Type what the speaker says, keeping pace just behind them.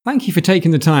Thank you for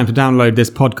taking the time to download this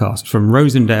podcast from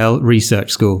Rosendale Research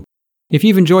School. If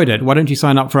you've enjoyed it, why don't you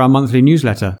sign up for our monthly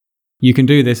newsletter? You can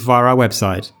do this via our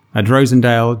website at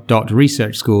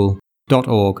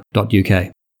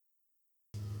rosendale.researchschool.org.uk.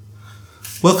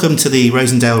 Welcome to the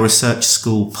Rosendale Research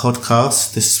School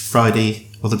podcast this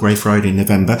Friday, or the Grey Friday in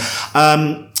November.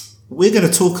 We're going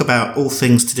to talk about all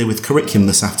things to do with curriculum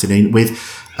this afternoon with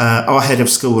our head of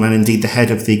school and indeed the head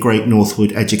of the Great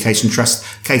Northwood Education Trust,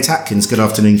 Kate Atkins. Good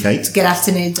afternoon, Kate. Good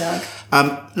afternoon, Doug.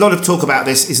 A lot of talk about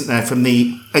this, isn't there, from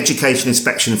the Education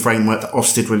Inspection Framework that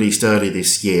Ofsted released earlier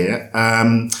this year.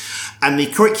 And the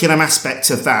curriculum aspect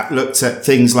of that looked at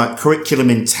things like curriculum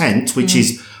intent, which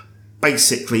is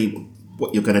basically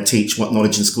what you're going to teach, what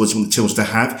knowledge and skills you want the children to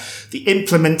have, the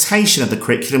implementation of the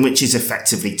curriculum, which is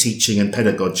effectively teaching and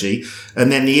pedagogy,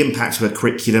 and then the impact of a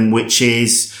curriculum, which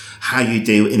is how you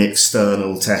do in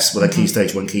external tests, whether Key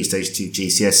Stage 1, Key Stage 2,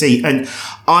 GCSE. And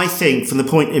I think from the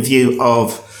point of view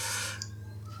of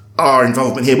our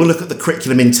involvement here, we'll look at the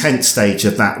curriculum intent stage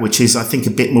of that, which is, I think,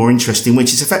 a bit more interesting,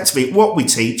 which is effectively what we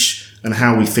teach and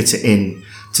how we fit it in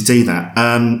to do that.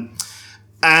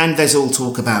 And there's all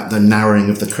talk about the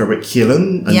narrowing of the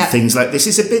curriculum and things like this.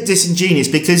 It's a bit disingenuous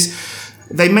because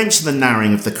they mention the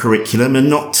narrowing of the curriculum and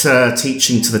not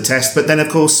teaching to the test. But then, of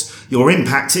course, your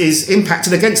impact is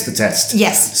impacted against the test.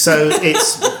 Yes. So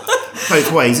it's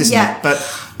both ways, isn't it? But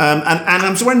and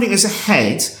I'm just wondering, as a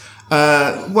head,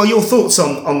 your thoughts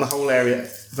on the whole area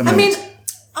for the moment.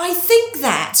 I think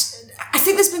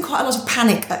there's been quite a lot of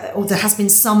panic, or there has been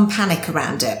some panic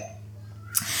around it.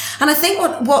 And I think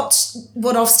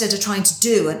what Ofsted are trying to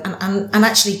do, and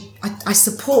actually I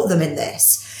support them in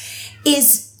this,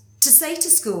 is to say to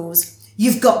schools,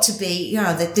 you've got to be,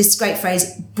 this great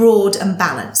phrase, broad and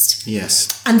balanced.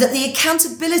 Yes. And that the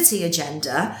accountability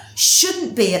agenda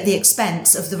shouldn't be at the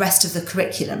expense of the rest of the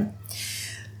curriculum.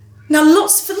 Now,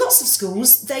 for lots of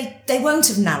schools, they won't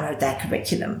have narrowed their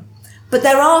curriculum. But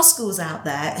there are schools out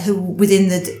there who,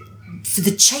 for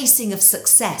the chasing of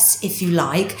success, if you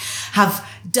like, have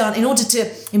done, in order to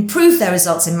improve their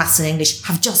results in maths and English,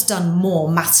 have just done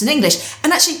more maths and English.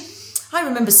 And actually, I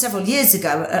remember several years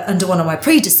ago, under one of my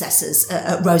predecessors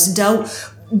at Rosendale,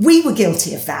 we were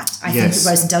guilty of that, I think, at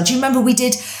Rosendale. Do you remember we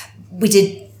did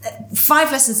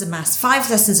 5 lessons of maths, 5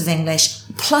 lessons of English,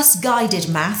 plus guided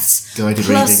maths,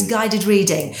 guided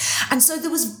reading. And so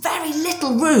there was very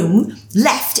little room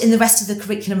left in the rest of the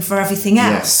curriculum for everything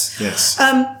else. Yes.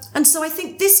 And so I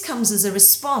think this comes as a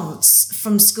response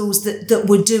from schools that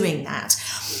were doing that.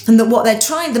 And that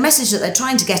the message that they're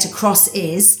trying to get across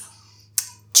is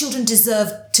children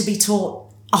deserve to be taught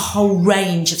a whole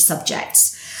range of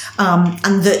subjects.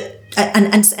 And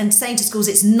saying to schools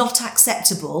it's not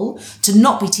acceptable to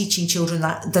not be teaching children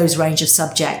those range of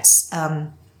subjects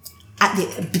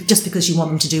just because you want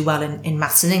them to do well in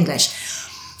maths and English.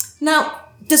 Now,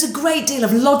 there's a great deal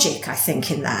of logic, I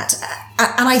think, in that.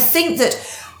 And I think that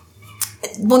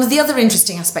one of the other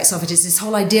interesting aspects of it is this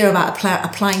whole idea about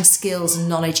applying skills and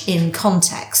knowledge in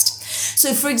context.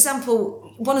 So, for example,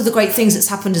 one of the great things that's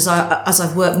happened as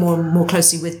I've worked more and more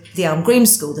closely with the Elm Green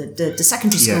School, the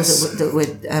secondary school that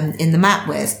we're in the MAT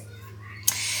with,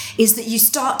 is that you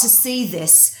start to see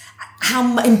this,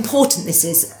 how important this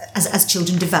is as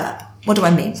children develop. What do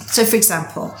I mean? So, for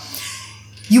example,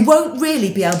 you won't really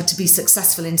be able to be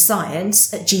successful in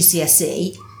science at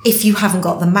GCSE if you haven't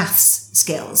got the maths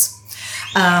skills.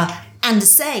 And the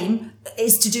same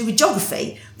is to do with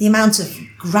geography. The amount of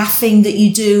graphing that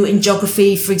you do in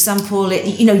geography, for example,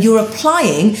 you're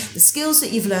applying the skills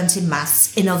that you've learnt in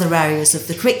maths in other areas of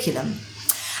the curriculum.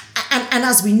 And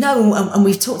as we know, and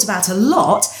we've talked about a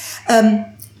lot,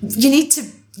 you need to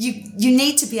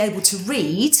be able to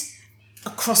read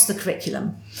across the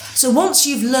curriculum. So once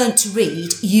you've learnt to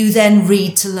read, you then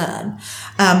read to learn.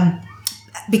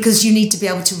 Because you need to be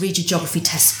able to read your geography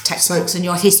textbooks and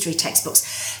your history textbooks.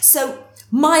 So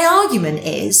my argument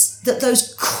is that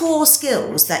those core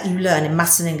skills that you learn in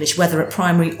maths and English, whether at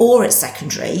primary or at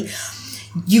secondary,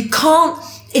 you can't,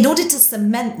 in order to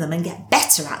cement them and get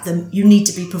better at them, you need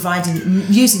to be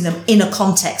using them in a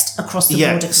context across the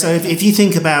broader curriculum. So if you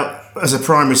think about, as a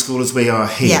primary school as we are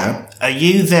here, are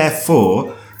you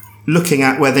therefore looking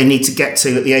at where they need to get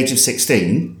to at the age of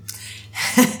 16?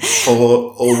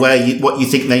 or what you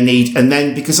think they need, and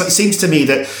then, because it seems to me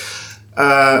that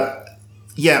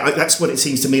that's what it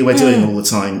seems to me we're doing all the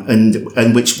time,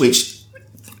 and which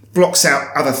blocks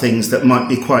out other things that might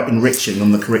be quite enriching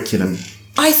on the curriculum.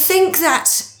 I think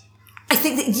that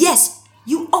yes,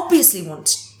 you obviously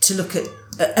want to look at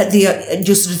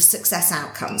your sort of success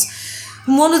outcomes.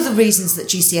 And one of the reasons that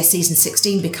GCSEs in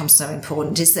 16 become so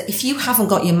important is that if you haven't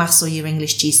got your maths or your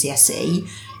English GCSE,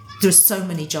 There's so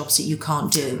many jobs that you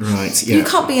can't do. Right, yeah. You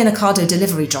can't be an Ocado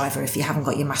delivery driver if you haven't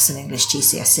got your Maths and English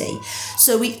GCSE.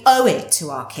 So we owe it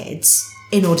to our kids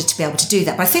in order to be able to do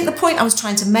that. But I think the point I was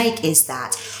trying to make is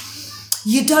that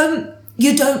you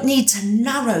don't need to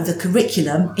narrow the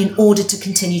curriculum in order to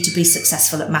continue to be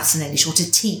successful at Maths and English or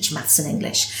to teach Maths and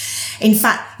English. In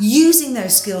fact, using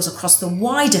those skills across the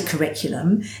wider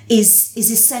curriculum is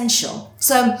essential.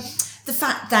 So the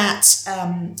fact that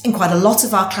in quite a lot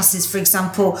of our classes, for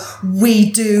example,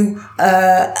 we do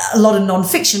a lot of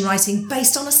non-fiction writing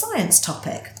based on a science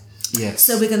topic. Yes.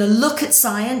 So we're going to look at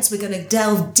science, we're going to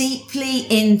delve deeply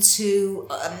into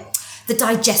the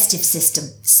digestive system,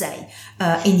 say,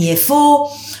 in year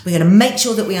 4. We're going to make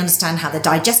sure that we understand how the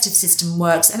digestive system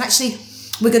works, and actually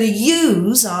we're going to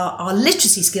use our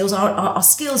literacy skills, our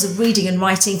skills of reading and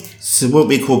writing. So what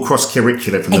we call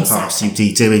cross-curricular from the past, you'd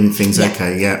be doing things,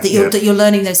 that you're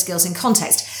learning those skills in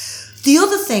context. The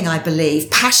other thing I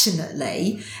believe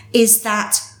passionately is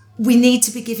that we need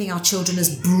to be giving our children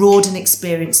as broad an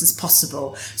experience as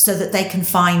possible so that they can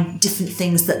find different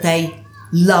things that they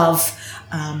love,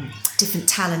 different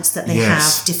talents that they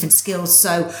have, different skills.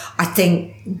 So I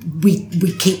think we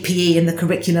keep PE in the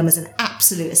curriculum as an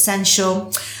absolute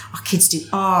essential. Our kids do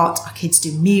art, our kids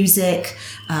do music.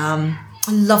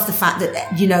 I love the fact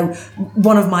that, you know,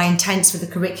 one of my intents for the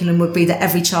curriculum would be that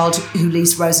every child who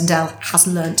leaves Rosendale has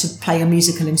learnt to play a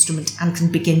musical instrument and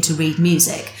can begin to read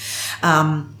music.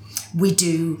 We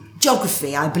do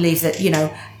geography. I believe that, you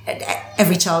know,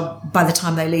 every child, by the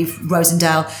time they leave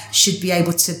Rosendale, should be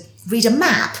able to read a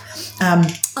map,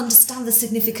 understand the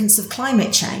significance of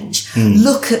climate change,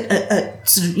 look at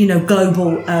sort of, you know,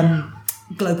 global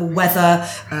weather,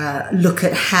 look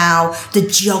at how the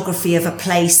geography of a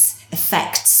place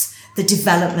affects the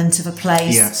development of a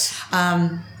place. Yes.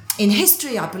 In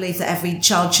history, I believe that every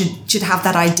child should have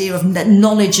that idea of that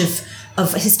knowledge of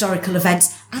historical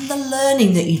events and the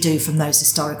learning that you do from those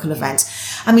historical events.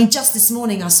 I mean, just this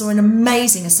morning I saw an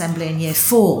amazing assembly in year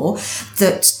 4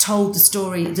 that told the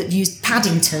story, that used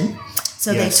Paddington.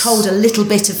 So they told a little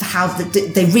bit of how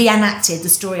they reenacted the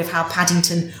story of how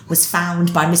Paddington was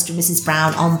found by Mr. and Mrs.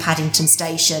 Brown on Paddington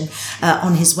Station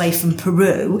on his way from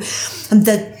Peru. And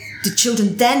the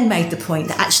children then made the point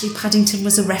that actually Paddington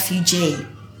was a refugee.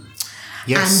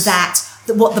 Yes. And that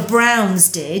what the Browns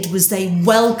did was they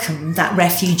welcomed that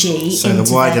refugee into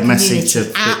the wider their message community. of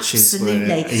which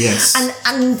Absolutely. Yes.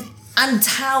 And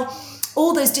how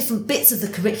all those different bits of the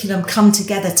curriculum come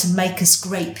together to make us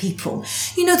great people.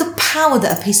 You know, the power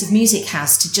that a piece of music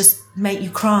has to just make you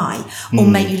cry or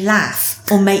make you laugh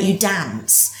or make you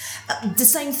dance. The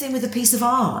same thing with a piece of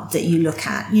art that you look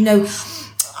at. You know,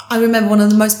 I remember one of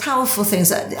the most powerful things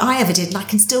that I ever did, and I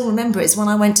can still remember it, is when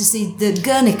I went to see the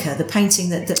Guernica, the painting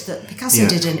that Picasso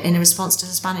did in response to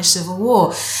the Spanish Civil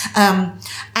War.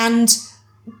 And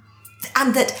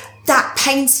that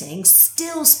painting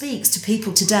still speaks to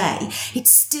people today. It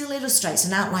still illustrates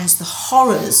and outlines the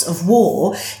horrors of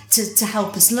war to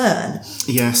help us learn.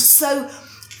 Yes. So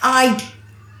I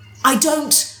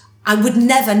would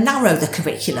never narrow the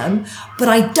curriculum, but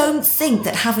I don't think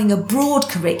that having a broad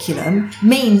curriculum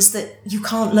means that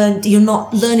you're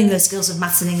not learning those skills of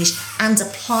maths and English and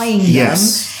applying them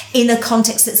in a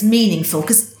context that's meaningful,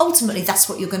 because ultimately that's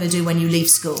what you're going to do when you leave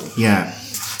school. Yeah.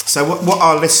 So what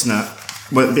our listener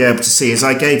won't be able to see is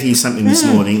I gave you something this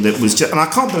morning that was just, and I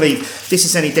can't believe this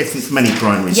is any different from any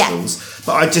primary schools,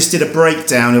 but I just did a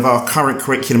breakdown of our current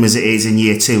curriculum as it is in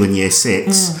year 2 and year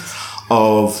 6.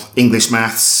 Of English,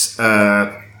 maths,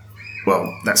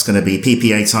 that's going to be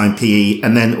PPA time, PE,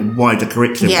 and then wider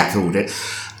curriculum, we called it.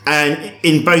 And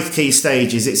in both key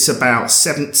stages, it's about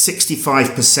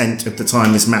 65% of the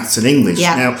time is maths and English.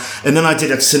 Yeah. Now, and then I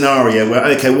did a scenario where,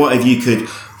 okay, what if you could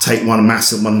take one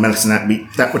maths and one medicine,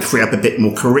 that would free up a bit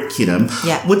more curriculum.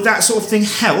 Yeah. Would that sort of thing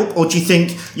help? Or do you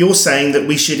think you're saying that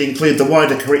we should include the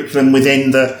wider curriculum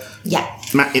within the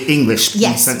English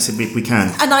sensibly if we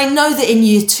can? And I know that in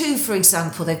year 2, for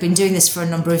example, they've been doing this for a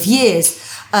number of years.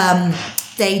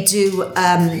 They do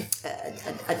a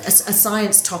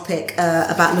science topic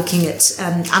about looking at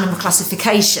animal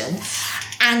classification,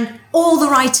 and all the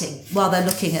writing while they're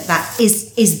looking at that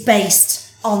is based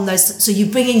on those. So you're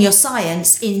bringing your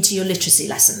science into your literacy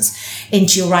lessons,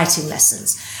 into your writing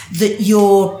lessons.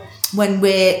 When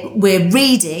we're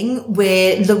reading,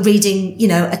 you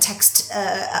know, a text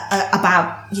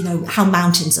about, you know, how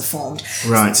mountains are formed.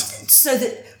 Right. So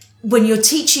that when you're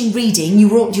teaching reading,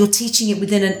 you're teaching it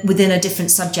within a different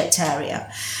subject area,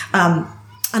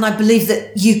 and I believe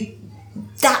that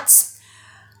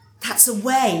that's a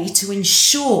way to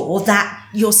ensure that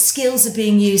your skills are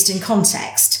being used in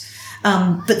context.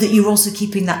 but that you're also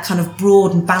keeping that kind of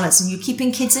broad and balanced, and you're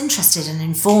keeping kids interested and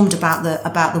informed about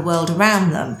the world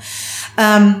around them.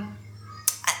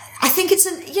 I think it's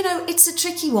a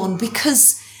tricky one,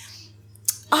 because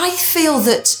I feel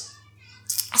that,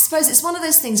 I suppose it's one of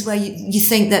those things where you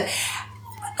think that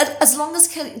as long as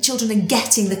children are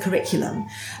getting the curriculum,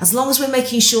 as long as we're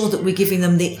making sure that we're giving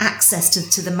them the access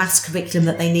to the maths curriculum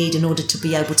that they need in order to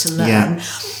be able to learn,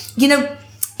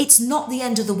 it's not the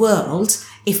end of the world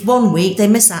if 1 week they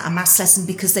miss out a maths lesson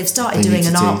because they've started doing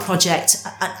an art project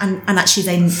and actually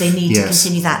they need to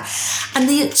continue that. And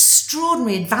the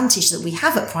extraordinary advantage that we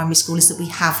have at primary school is that we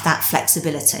have that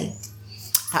flexibility.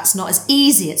 That's not as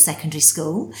easy at secondary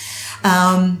school,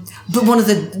 but one of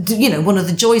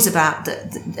the joys about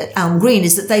Elm Green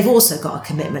is that they've also got a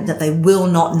commitment that they will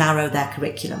not narrow their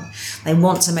curriculum. They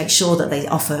want to make sure that they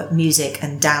offer music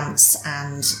and dance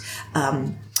and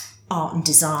art and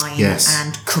design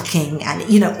and cooking and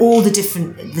all the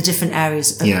different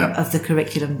areas of the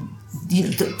curriculum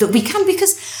that we can,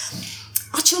 because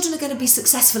our children are going to be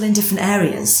successful in different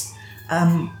areas.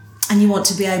 And you want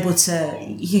to be able to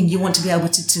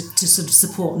sort of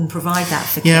support and provide that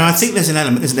for kids. Yeah, I think there's an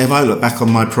element, isn't there? If I look back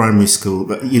on my primary school,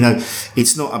 but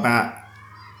it's not about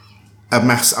a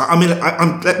maths. I mean,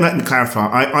 let me clarify.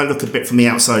 I look a bit from the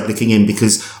outside looking in,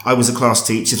 because I was a class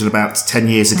teacher till about 10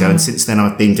 years ago, and since then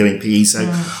I've been doing PE. So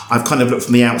I've kind of looked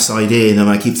from the outside in, and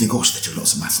I keep thinking, gosh, they do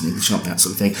lots of maths and English, aren't they? That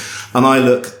sort of thing. And I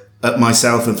look at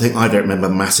myself and think, I don't remember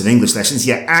maths and English lessons.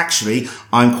 Yeah, actually,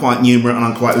 I'm quite numerate and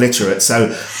I'm quite literate. So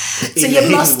in a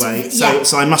hidden way,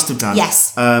 so I must have done.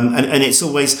 Yes. And it's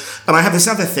always, and I have this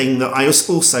other thing that I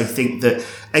also think that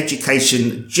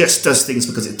education just does things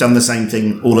because it's done the same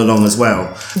thing all along as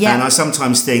well. Yeah. And I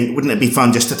sometimes think, wouldn't it be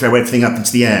fun just to throw everything up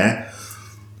into the air?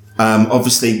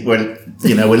 Obviously, we're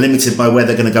limited by where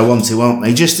they're going to go on to, aren't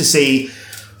they? Just to see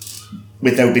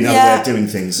if there would be another way of doing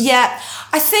things. Yeah,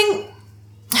 I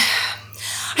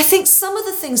think some of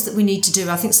the things that we need to do,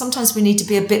 I think sometimes we need to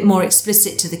be a bit more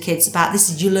explicit to the kids about this.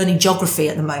 Is you're learning geography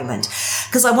at the moment,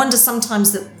 because I wonder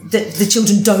sometimes that the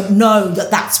children don't know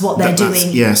that that's what they're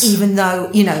doing, even though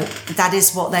that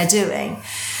is what they're doing,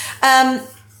 and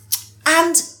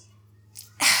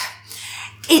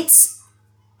it's.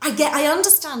 I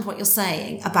understand what you're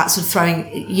saying about sort of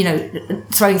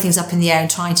throwing things up in the air and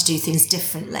trying to do things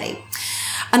differently,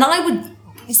 and I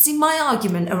would see my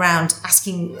argument around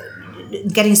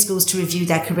getting schools to review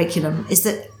their curriculum is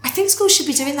that I think schools should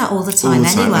be doing that all the time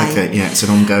anyway. Okay, yeah, it's an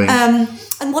ongoing.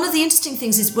 And one of the interesting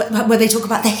things is where they talk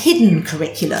about the hidden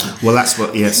curriculum. Well, that's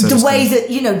what, yes. The way that,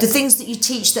 the things that you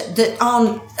teach that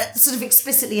aren't sort of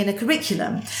explicitly in a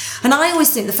curriculum. And I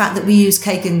always think the fact that we use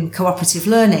Kagan cooperative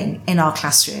learning in our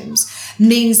classrooms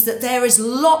means that there is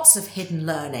lots of hidden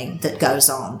learning that goes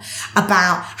on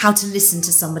about how to listen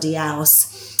to somebody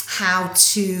else, how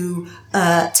to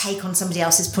take on somebody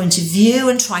else's point of view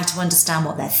and try to understand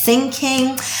what they're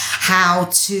thinking, how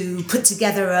to put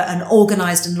together an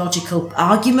organised and logical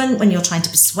argument when you're trying to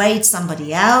persuade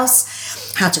somebody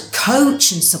else, how to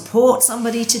coach and support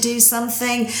somebody to do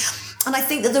something. And I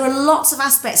think that there are lots of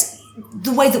aspects.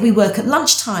 The way that we work at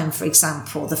lunchtime, for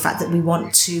example, the fact that we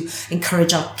want to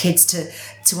encourage our kids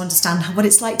to understand what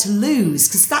it's like to lose,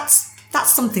 because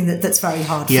that's something that's very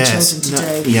hard for children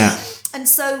to do. Yeah. And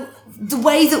so the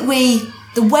way that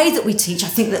we teach, I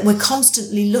think that we're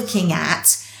constantly looking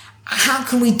at how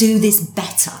can we do this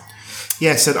better.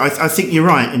 Yes, and I think you're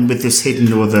right. And with this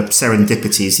hidden or the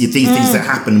serendipities, these things that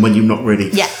happen when you're not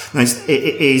really. Yeah.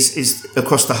 It is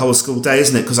across the whole school day,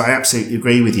 isn't it? Because I absolutely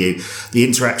agree with you. The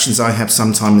interactions I have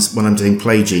sometimes when I'm doing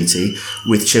play duty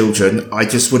with children, I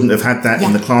just wouldn't have had that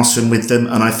in the classroom with them.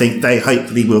 And I think they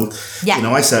hopefully will. Yeah.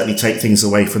 I certainly take things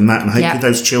away from that, and hopefully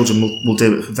those children will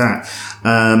do it for that.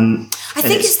 I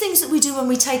think it's things that we do when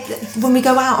we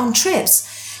go out on trips.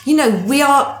 We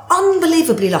are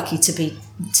unbelievably lucky to be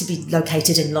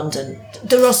located in London.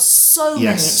 There are so many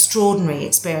extraordinary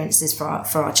experiences for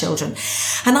our children.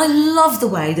 And I love the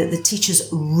way that the teachers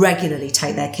regularly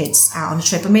take their kids out on a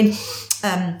trip. I mean,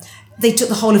 they took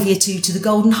the whole of Year 2 to the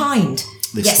Golden Hind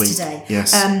yesterday. Week.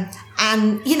 Yes. And,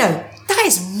 that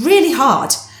is really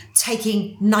hard,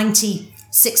 taking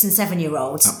 6 and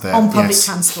 7-year-olds on public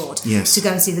transport to go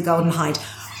and see the Golden Hind.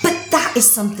 But that is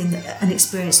something, an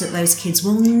experience that those kids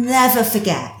will never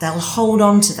forget. They'll hold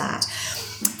on to that.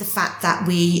 The fact that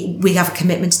we have a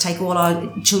commitment to take all our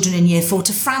children in Year 4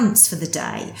 to France for the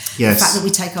day. Yes. The fact that we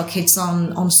take our kids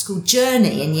on school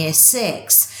journey in Year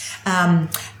 6.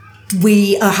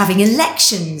 We are having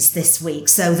elections this week,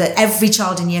 so that every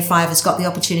child in Year 5 has got the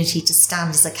opportunity to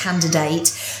stand as a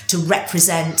candidate to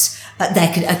represent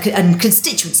and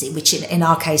constituency, which in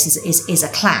our case is a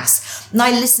class. And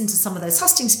I listened to some of those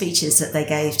hustings speeches that they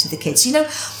gave to the kids. You know,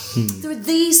 there are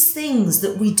these things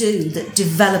that we do that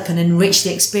develop and enrich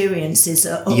the experiences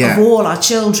of all our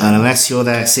children. And unless you're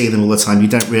there seeing them all the time, you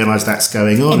don't realise that's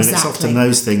going on. Exactly. And it's often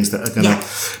those things that are going to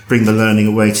bring the learning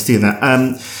away to do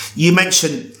that. You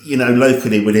mentioned, you know,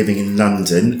 locally we're living in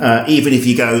London. Even if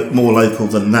you go more local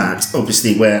than that,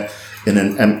 obviously we're in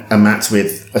a mat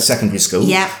with a secondary school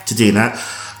to do that.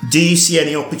 Do you see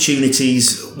any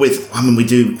opportunities with, I mean, we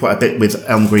do quite a bit with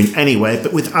Elm Green anyway,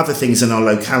 but with other things in our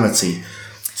locality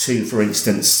to, for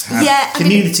instance, have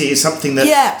community is something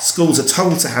that schools are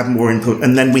told to have more input,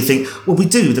 and then we think, well, we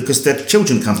do because the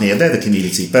children come here, they're the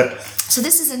community. But so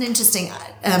this is an interesting,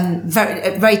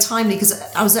 very very timely, because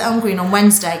I was at Elm Green on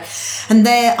Wednesday, and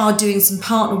they are doing some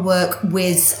partner work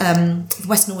with the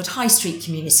West Norwood High Street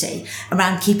community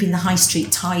around keeping the High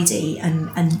Street tidy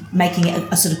and making it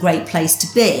a sort of great place to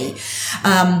be,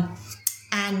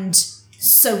 and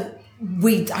so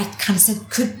I kind of said,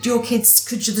 could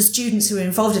the students who are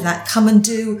involved in that come and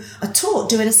do a talk,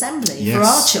 do an assembly for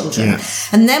our children? Yeah.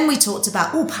 And then we talked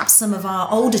about, perhaps some of our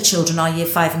older children, our year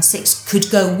 5 and 6, could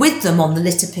go with them on the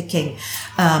litter picking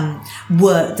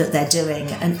work that they're doing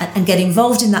and get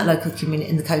involved in that local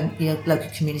community,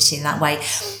 local community in that way.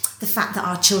 The fact that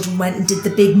our children went and did the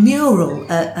big mural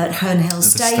at Herne Hill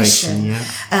Station.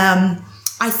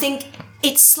 I think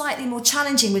it's slightly more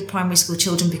challenging with primary school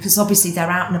children because obviously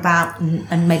they're out and about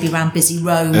and maybe around busy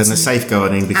roads. And the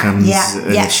safeguarding becomes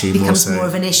an issue. Becomes more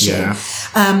of an issue. Yeah.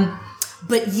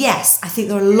 But yes, I think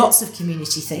there are lots of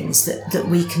community things that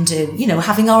we can do. You know,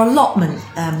 having our allotment,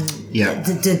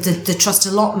 the trust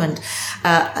allotment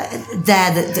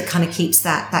there that kind of keeps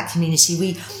that community.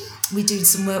 We do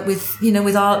some work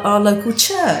with our local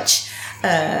church.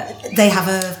 They have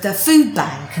their food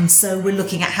bank, and so we're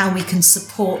looking at how we can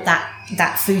support that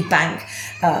food bank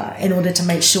in order to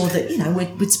make sure that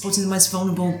we're supporting the most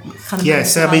vulnerable kind of.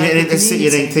 Yes, I mean,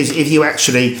 if you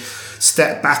actually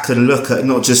step back and look at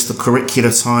not just the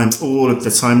curricular time, all of the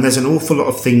time, there's an awful lot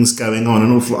of things going on,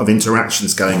 an awful lot of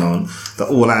interactions going on that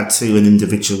all add to an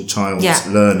individual child's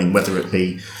learning, whether it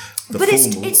be. But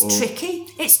it's tricky.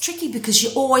 It's tricky because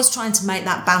you're always trying to make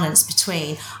that balance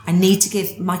between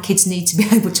my kids need to be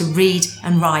able to read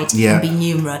and write and be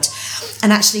numerate,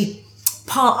 and actually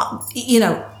part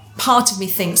of me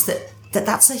thinks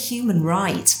that's a human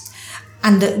right,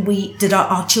 and that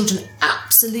our children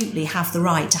absolutely have the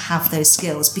right to have those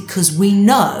skills, because we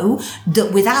know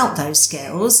that without those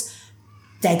skills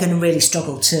they're going to really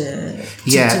struggle to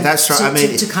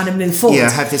kind of move forward.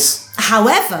 Yeah, have this.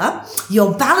 However,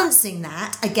 you're balancing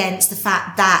that against the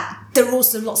fact that there are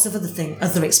also lots of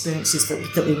other experiences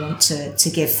that we want to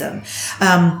give them.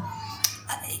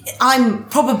 I'm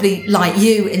probably like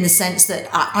you in the sense that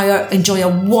I enjoy a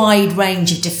wide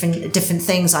range of different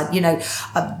things.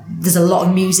 There's a lot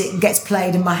of music that gets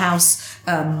played in my house.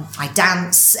 I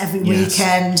dance every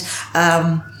weekend.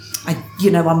 I'm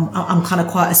kind of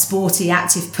quite a sporty,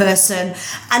 active person,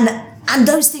 and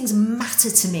those things matter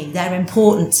to me. They're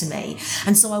important to me,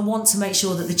 and so I want to make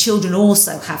sure that the children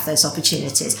also have those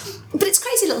opportunities. But it's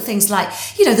crazy little things like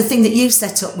the thing that you've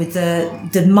set up with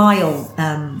the mile.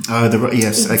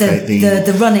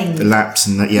 The running, the laps,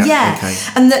 and that. Okay.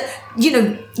 And that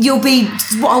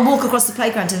I'll walk across the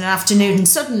playground in an afternoon, and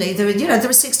suddenly there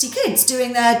are 60 kids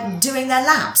doing their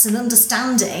laps and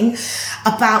understanding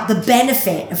about the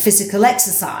benefit of physical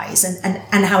exercise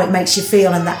and how it makes you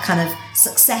feel, and that kind of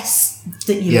success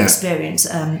that you experience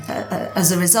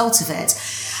as a result of it.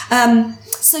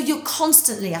 So you're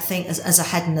constantly, I think, as a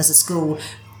head and as a school,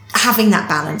 having that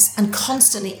balance and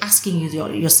constantly asking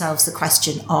yourselves the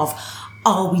question of,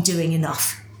 are we doing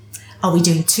enough? Are we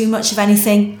doing too much of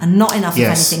anything and not enough of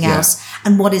anything else?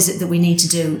 And what is it that we need to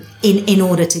do in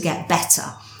order to get better?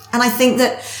 And I think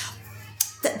that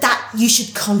you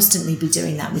should constantly be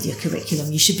doing that with your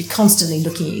curriculum. You should be constantly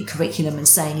looking at your curriculum and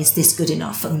saying, is this good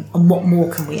enough? And what more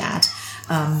can we add?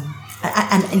 And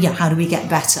how do we get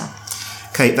better?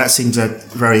 Kate, that seems a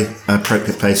very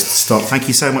appropriate place to stop. Thank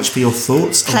you so much for your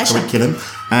thoughts on curriculum.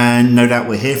 And no doubt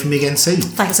we'll hear from you again soon.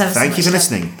 Thanks so much. Thank you for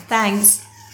listening. Thanks.